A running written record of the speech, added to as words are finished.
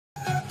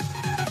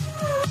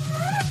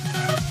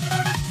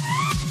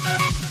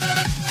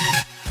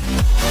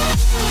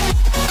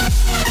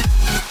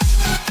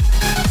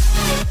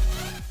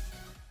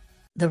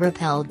The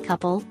repelled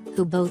couple,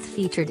 who both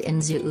featured in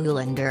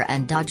Zoolander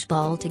and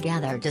Dodgeball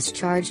together,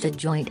 discharged a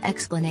joint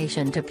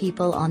explanation to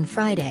People on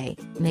Friday,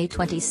 May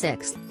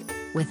 26.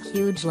 With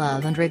huge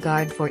love and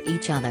regard for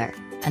each other,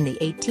 and the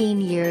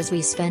 18 years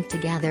we spent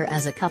together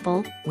as a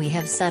couple, we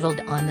have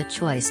settled on the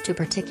choice to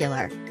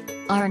particular.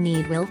 Our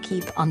need will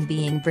keep on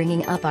being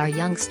bringing up our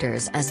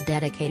youngsters as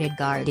dedicated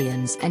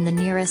guardians and the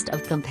nearest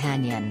of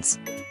companions.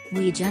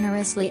 We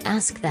generously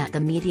ask that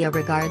the media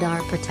regard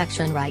our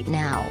protection right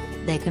now,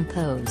 they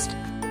composed.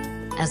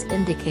 As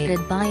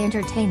indicated by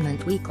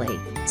Entertainment Weekly,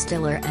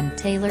 Stiller and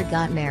Taylor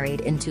got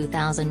married in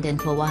 2000 in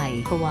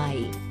Kauai.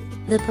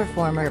 The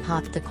performer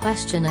popped the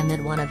question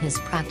amid one of his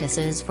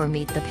practices for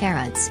Meet the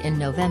Parents in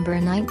November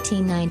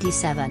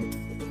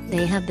 1997.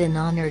 They have been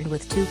honored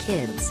with 2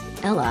 kids,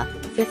 Ella,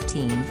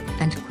 15,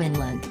 and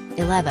Quinlin,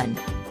 11.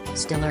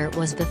 Stiller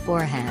was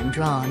beforehand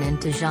drawn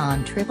into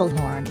Jeanne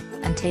Tripplehorn,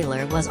 and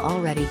Taylor was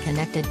already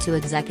connected to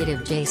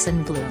executive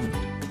Jason Blum.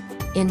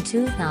 In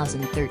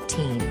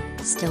 2013,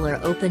 Stiller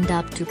opened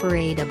up to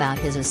Parade about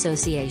his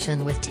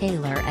association with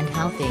Taylor and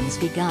how things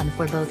begun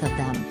for both of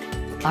them.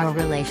 Our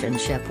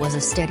relationship was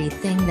a steady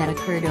thing that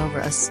occurred over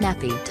a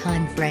snappy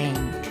time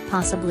frame,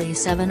 possibly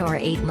 7 or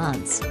 8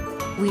 months.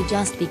 We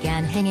just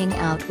began hanging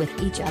out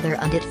with each other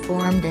and it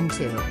formed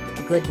into,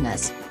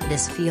 goodness,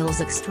 this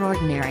feels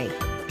extraordinary.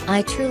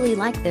 I truly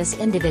like this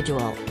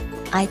individual.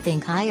 I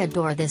think I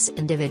adore this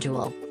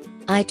individual.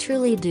 I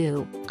truly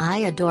do, I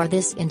adore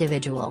this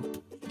individual.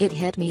 It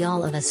hit me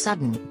all of a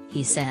sudden,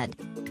 he said.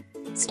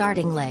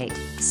 Starting late,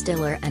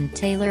 Stiller and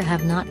Taylor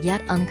have not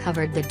yet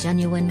uncovered the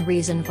genuine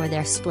reason for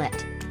their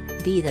split.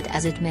 Be that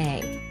as it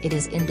may, it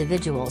is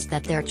individuals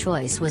that their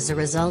choice was a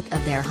result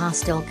of their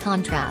hostile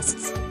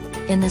contrasts.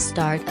 In the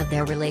start of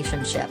their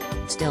relationship,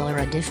 Stiller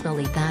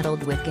additionally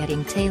battled with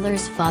getting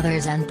Taylor's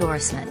father's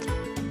endorsement.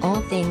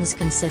 All things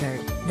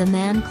considered, the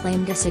man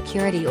claimed a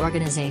security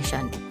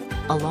organization.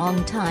 A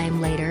long time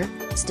later,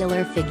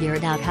 Stiller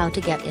figured out how to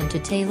get into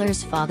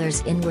Taylor's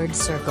father's inward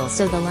circle,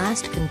 so the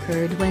last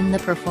concurred when the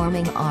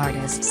performing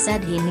artist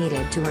said he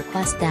needed to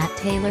request that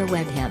Taylor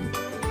wed him.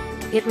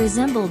 It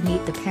resembled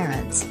Meet the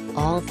Parents,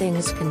 all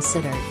things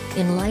considered,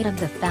 in light of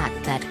the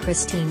fact that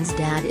Christine's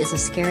dad is a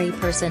scary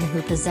person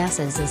who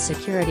possesses a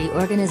security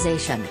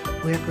organization.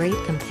 We're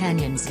great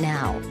companions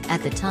now.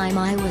 At the time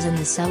I was in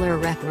the cellar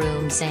rec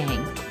room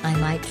saying, I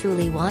might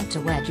truly want to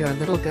wed your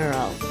little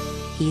girl.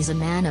 He's a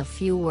man of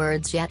few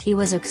words, yet he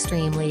was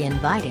extremely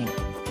inviting.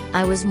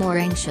 I was more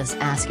anxious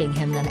asking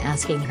him than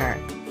asking her,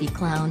 he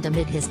clowned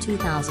amid his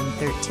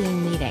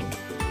 2013 meeting.